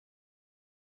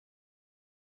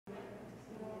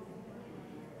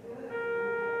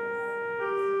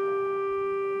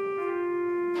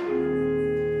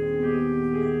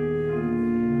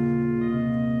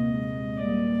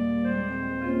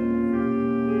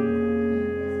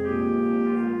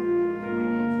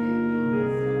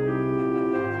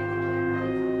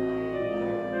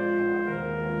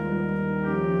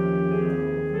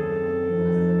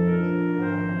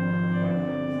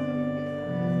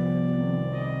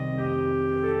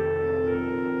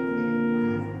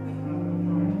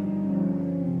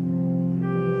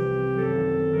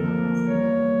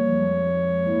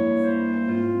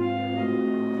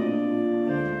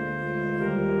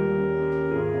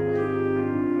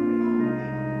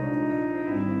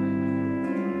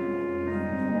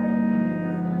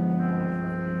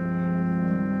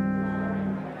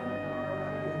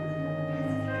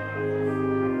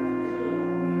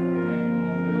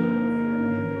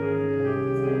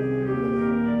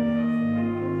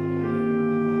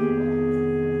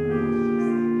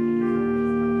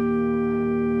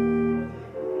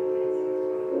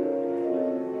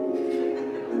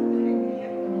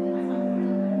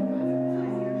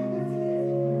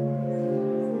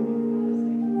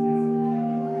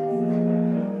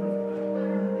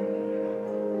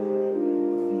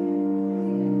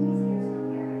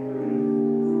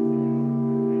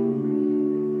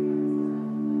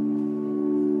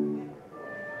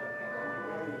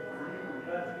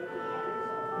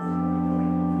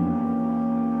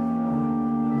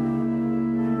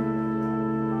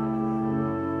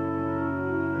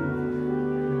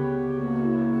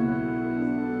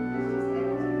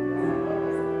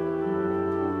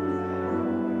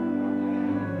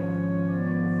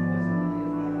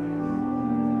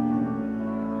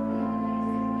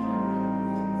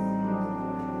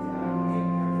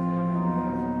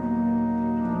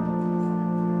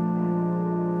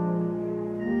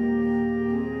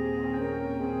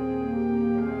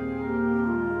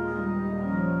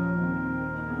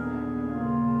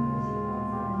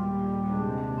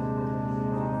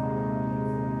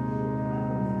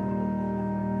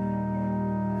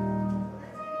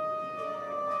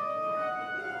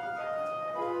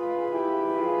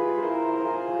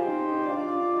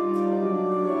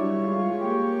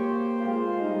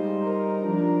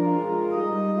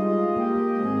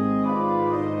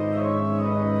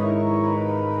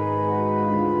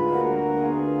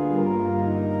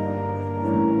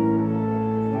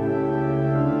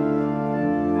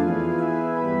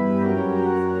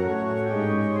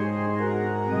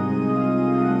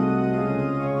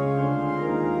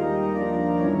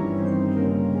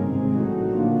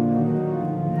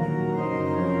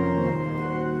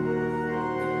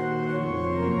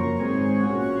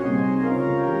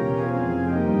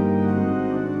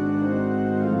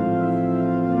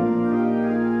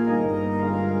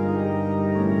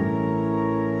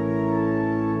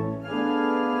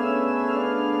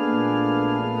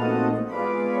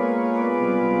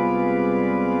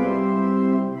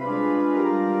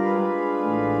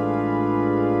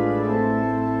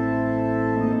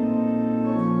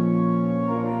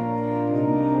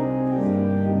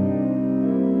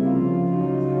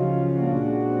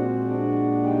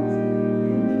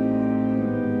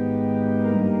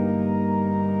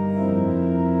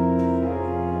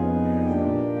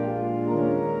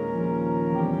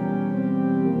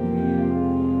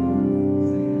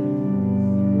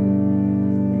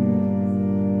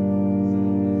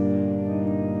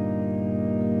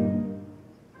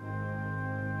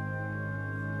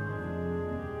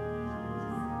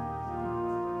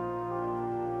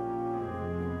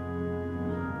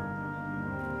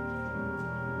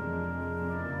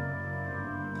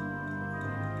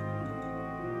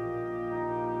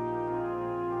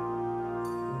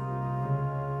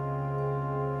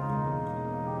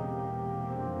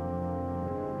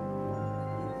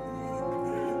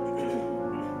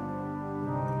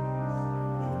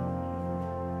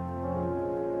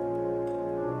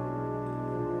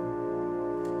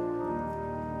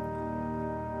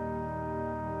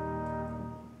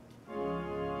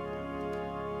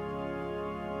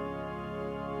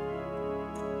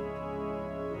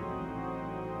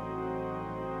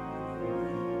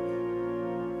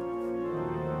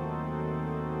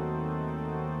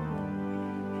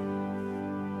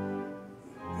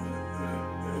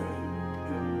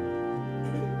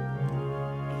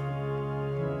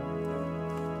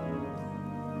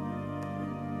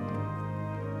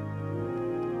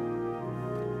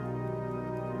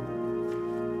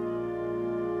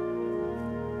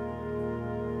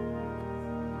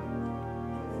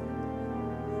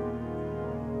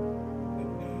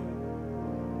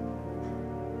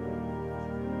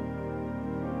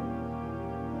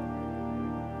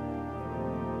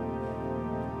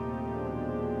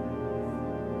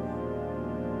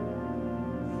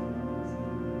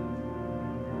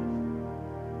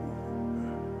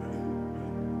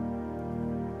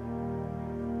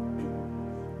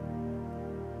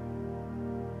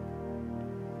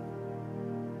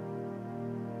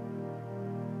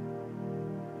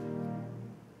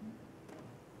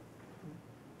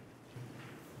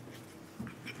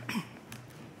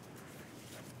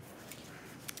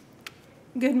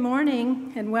Good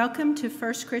morning and welcome to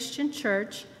First Christian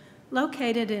Church,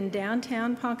 located in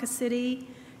downtown Ponca City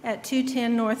at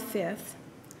 210 North 5th.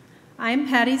 I'm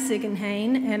Patty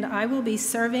Ziegenhain and I will be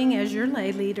serving as your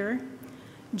lay leader.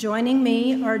 Joining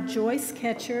me are Joyce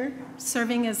Ketcher,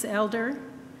 serving as elder,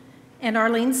 and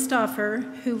Arlene Stauffer,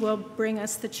 who will bring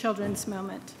us the children's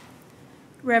moment.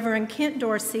 Reverend Kent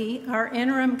Dorsey, our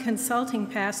interim consulting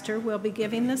pastor, will be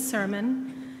giving the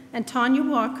sermon, and Tanya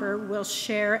Walker will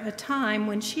share a time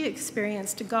when she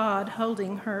experienced God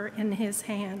holding her in his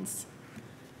hands.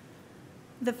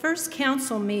 The first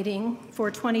council meeting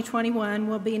for 2021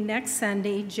 will be next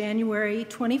Sunday, January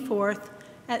 24th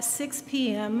at 6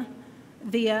 p.m.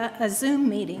 via a Zoom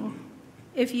meeting.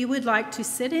 If you would like to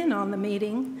sit in on the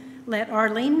meeting, let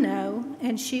Arlene know,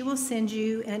 and she will send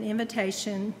you an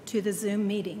invitation to the Zoom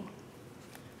meeting.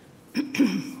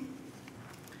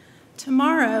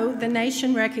 Tomorrow, the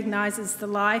nation recognizes the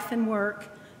life and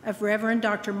work of Reverend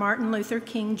Dr. Martin Luther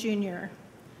King, Jr.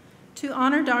 To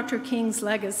honor Dr. King's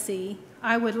legacy,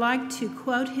 I would like to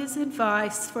quote his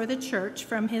advice for the church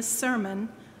from his sermon,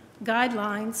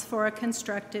 Guidelines for a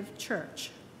Constructive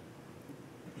Church.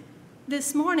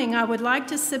 This morning, I would like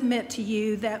to submit to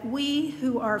you that we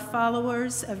who are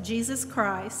followers of Jesus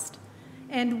Christ,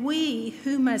 and we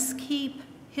who must keep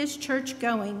his church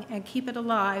going and keep it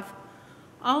alive,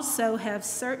 also have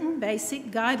certain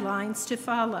basic guidelines to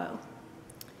follow.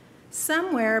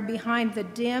 Somewhere behind the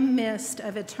dim mist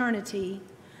of eternity,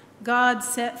 God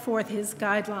set forth his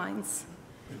guidelines,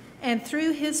 and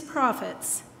through his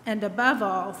prophets, and above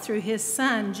all through his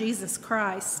Son, Jesus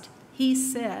Christ, he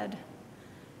said,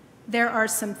 "There are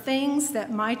some things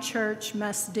that my church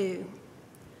must do."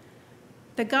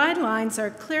 The guidelines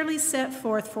are clearly set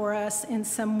forth for us in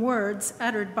some words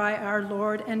uttered by our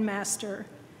Lord and Master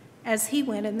as he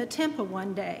went in the temple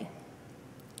one day.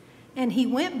 And he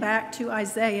went back to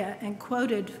Isaiah and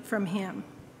quoted from him.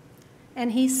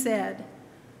 And he said,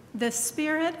 "The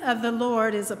Spirit of the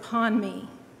Lord is upon me,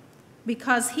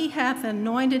 because he hath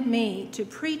anointed me to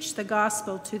preach the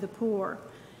gospel to the poor.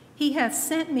 He hath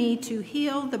sent me to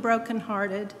heal the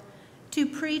brokenhearted, to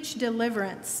preach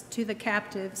deliverance to the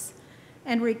captives,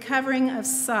 and recovering of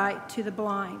sight to the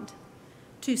blind,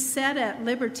 to set at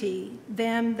liberty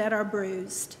them that are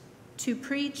bruised, to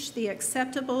preach the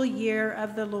acceptable year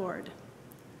of the Lord."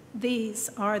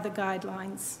 These are the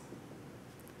guidelines.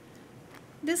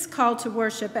 This call to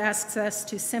worship asks us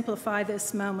to simplify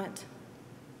this moment.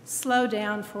 Slow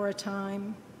down for a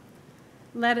time.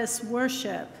 Let us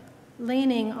worship,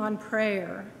 leaning on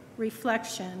prayer,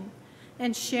 reflection,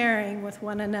 and sharing with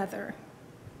one another.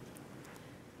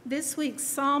 This week's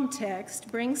psalm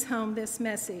text brings home this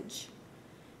message.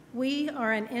 We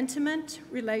are in intimate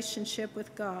relationship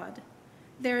with God.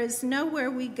 There is nowhere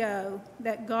we go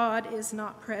that God is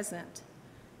not present.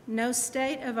 No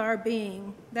state of our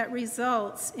being that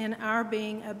results in our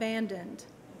being abandoned.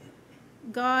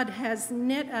 God has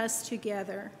knit us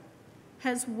together,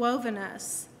 has woven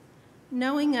us,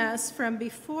 knowing us from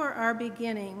before our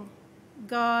beginning.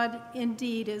 God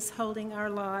indeed is holding our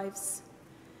lives.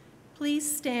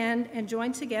 Please stand and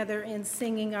join together in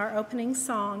singing our opening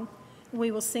song.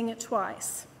 We will sing it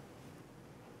twice.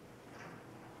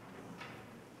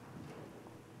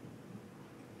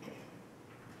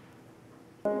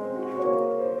 Tonight.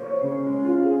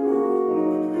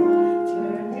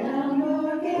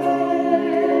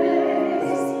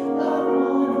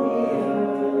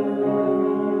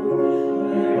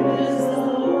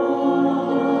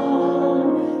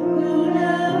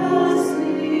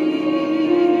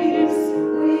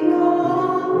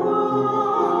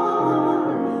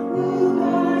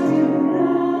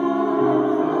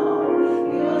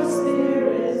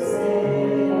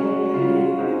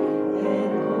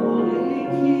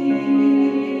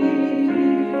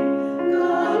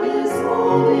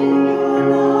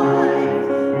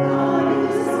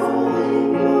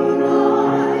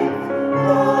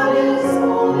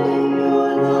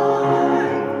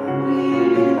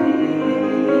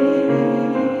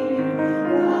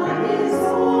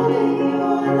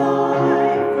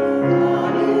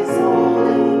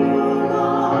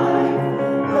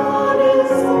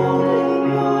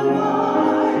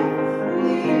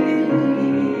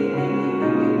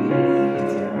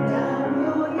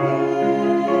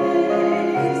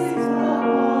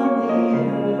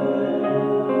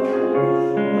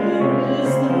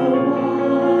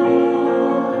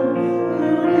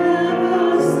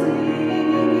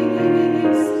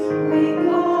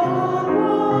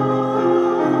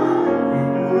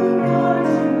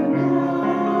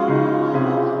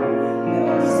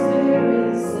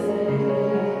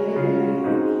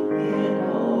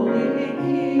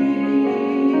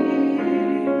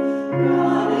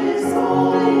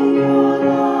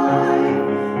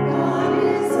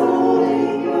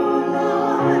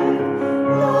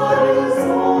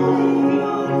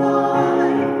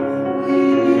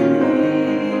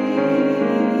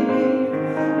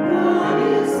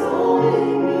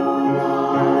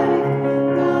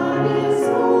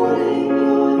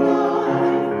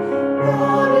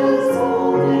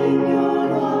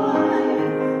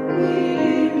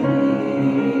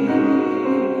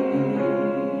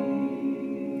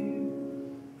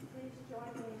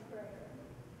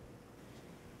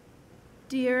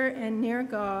 Dear and near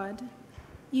God,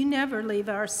 you never leave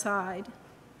our side.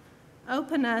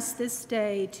 Open us this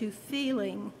day to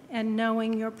feeling and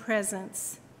knowing your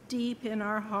presence deep in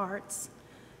our hearts,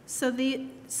 so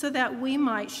that we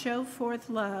might show forth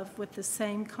love with the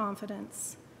same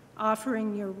confidence,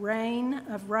 offering your reign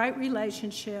of right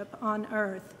relationship on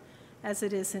earth as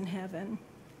it is in heaven.